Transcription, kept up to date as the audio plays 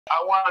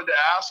I wanted to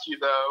ask you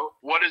though,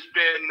 what has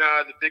been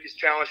the biggest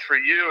challenge for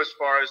you as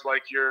far as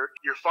like your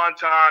fun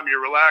time,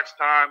 your relaxed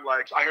time?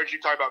 Like I heard you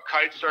talk about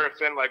kite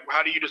surfing. Like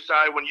how do you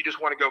decide when you just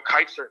want to go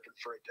kite surfing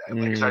for a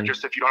day? Like is that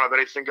just if you don't have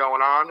anything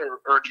going on,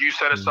 or do you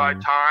set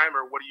aside time,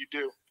 or what do you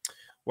do?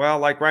 Well,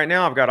 like right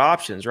now I've got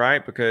options,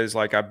 right? Because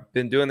like I've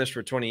been doing this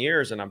for 20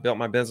 years and I've built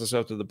my business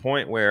up to the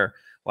point where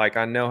like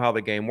I know how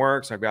the game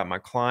works. I've got my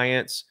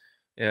clients,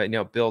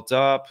 built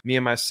up. Me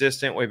and my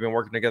assistant, we've been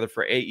working together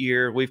for 8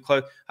 years.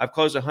 I've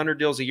closed 100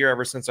 deals a year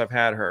ever since I've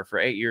had her for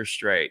 8 years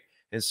straight.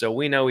 And so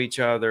we know each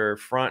other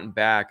front and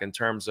back in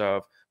terms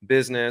of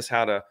business,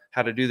 how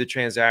to do the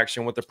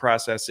transaction, what the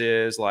process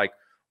is, like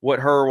what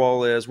her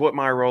role is, what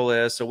my role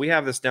is. So we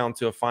have this down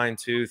to a fine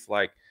tooth,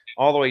 like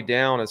all the way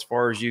down as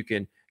far as you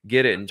can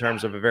get it in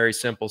terms of a very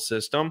simple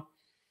system.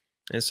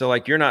 And so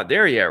like you're not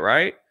there yet,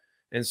 right?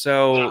 And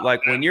so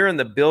like when you're in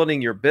the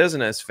building your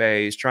business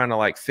phase, trying to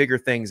like figure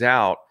things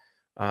out,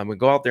 and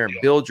go out there and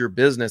build your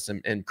business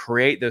and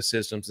create those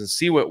systems and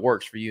see what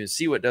works for you and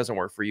see what doesn't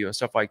work for you and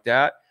stuff like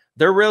that,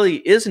 there really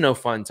is no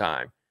fun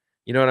time.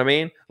 You know what I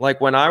mean?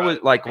 Like when I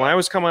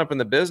was coming up in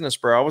the business,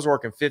 bro, I was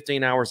working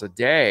 15 hours a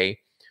day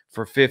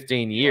for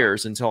 15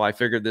 years until I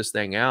figured this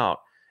thing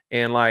out.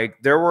 And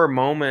like there were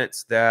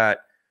moments that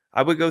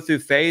I would go through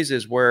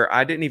phases where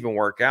I didn't even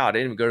work out. I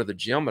didn't even go to the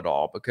gym at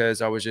all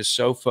because I was just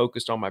so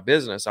focused on my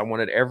business. I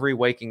wanted every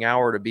waking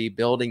hour to be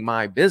building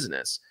my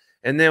business.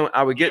 And then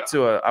I would get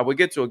to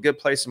a good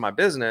place in my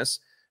business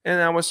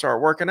and I would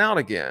start working out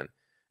again.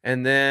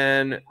 And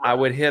then I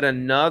would hit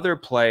another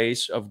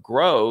place of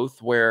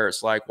growth where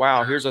it's like,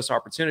 wow, here's this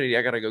opportunity.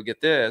 I got to go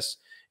get this.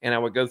 And I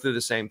would go through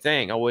the same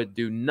thing. I would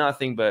do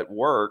nothing but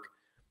work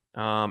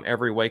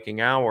every waking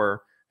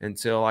hour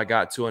until I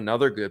got to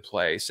another good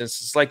place. And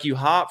it's like you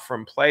hop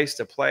from place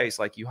to place,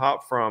 like you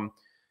hop from,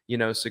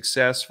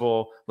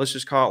 successful, let's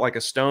just call it like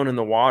a stone in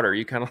the water.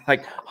 You kind of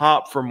like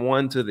hop from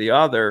one to the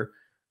other,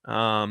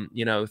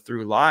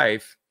 through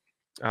life,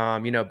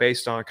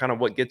 based on kind of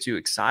what gets you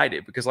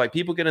excited. Because like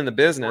people get in the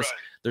business,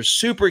 they're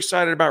super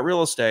excited about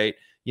real estate,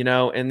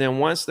 and then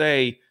once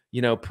they,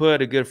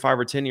 put a good 5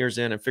 or 10 years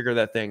in and figure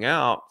that thing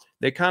out,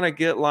 they kind of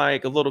get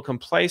like a little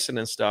complacent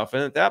and stuff.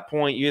 And at that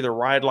point, you either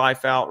ride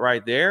life out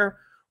right there,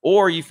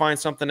 or you find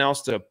something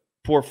else to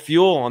pour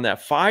fuel on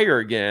that fire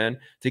again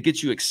to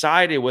get you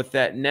excited with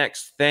that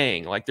next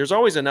thing. Like there's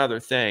always another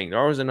thing. There's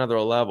always another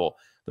level.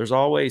 There's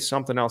always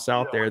something else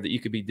out there that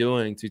you could be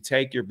doing to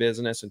take your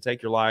business and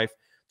take your life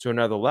to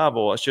another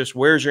level. It's just,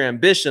 where's your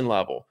ambition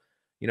level?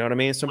 You know what I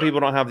mean? Some people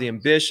don't have the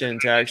ambition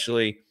to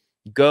actually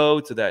go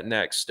to that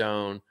next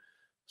stone.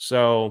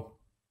 So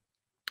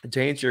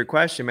to answer your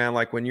question, man,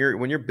 like when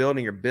you're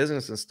building your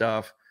business and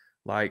stuff,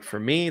 like for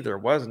me, there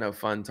was no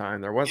fun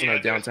time. There wasn't no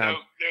downtime.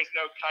 There's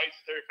no kite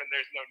surfing.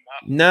 There's no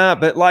nothing. Nah,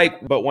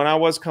 but when I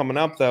was coming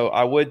up though,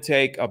 I would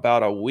take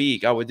about a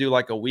week. I would do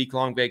like a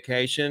week-long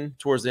vacation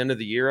towards the end of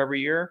the year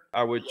every year.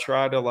 I would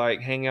try to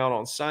like hang out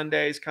on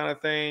Sundays kind of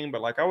thing.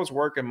 But like I was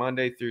working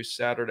Monday through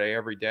Saturday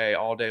every day,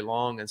 all day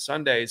long. And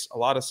Sundays, a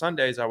lot of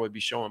Sundays, I would be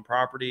showing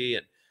property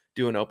and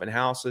doing open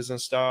houses and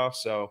stuff.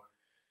 So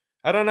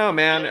I don't know,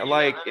 man.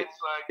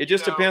 It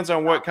just depends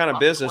on what kind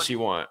of business you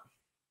want.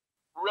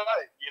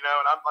 Right.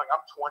 And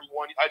I'm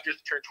 21. I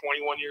just turned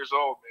 21 years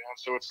old, man.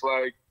 So it's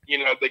like,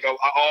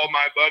 all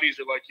my buddies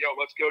are like, yo,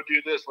 let's go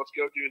do this. Let's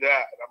go do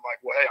that. And I'm like,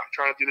 well, hey, I'm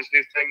trying to do this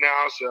new thing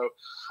now. So,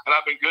 and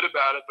I've been good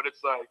about it, but it's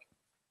like,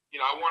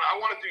 I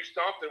want to do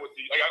something with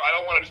the, like, I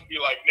don't want to just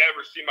be like, never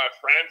see my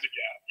friends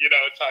again,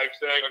 type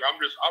thing. Like,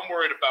 I'm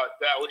worried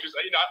about that, which is,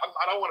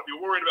 I don't want to be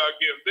worried about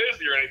getting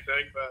busy or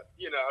anything, but,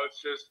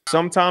 it's just.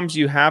 Sometimes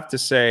you have to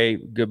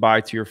say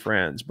goodbye to your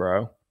friends,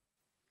 bro.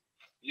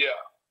 Yeah.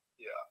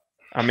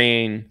 I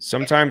mean,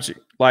 sometimes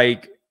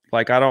like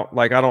I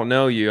don't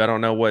know you. I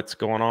don't know what's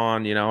going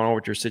on. I don't know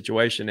what your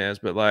situation is,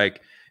 but like,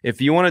 if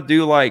you want to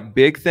do like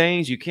big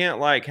things, you can't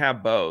like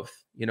have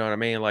both. You know what I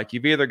mean? Like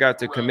you've either got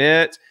to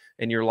commit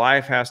and your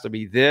life has to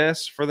be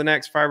this for the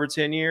next 5 or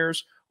 10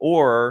 years,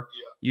 or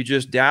you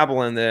just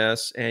dabble in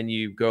this and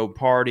you go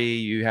party,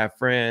 you have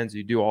friends,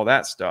 you do all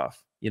that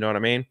stuff. You know what I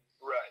mean?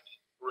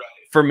 Right.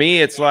 For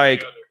me, it's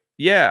like,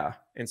 yeah.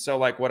 And so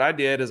like what I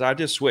did is I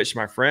just switched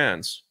my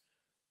friends.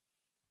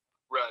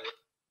 Right.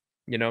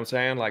 You know what I'm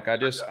saying? Like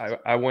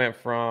I went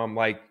from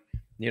like,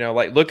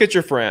 look at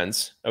your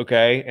friends,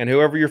 okay? And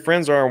whoever your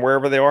friends are and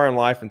wherever they are in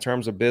life in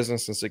terms of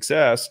business and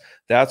success,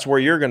 that's where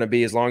you're going to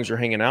be as long as you're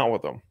hanging out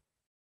with them.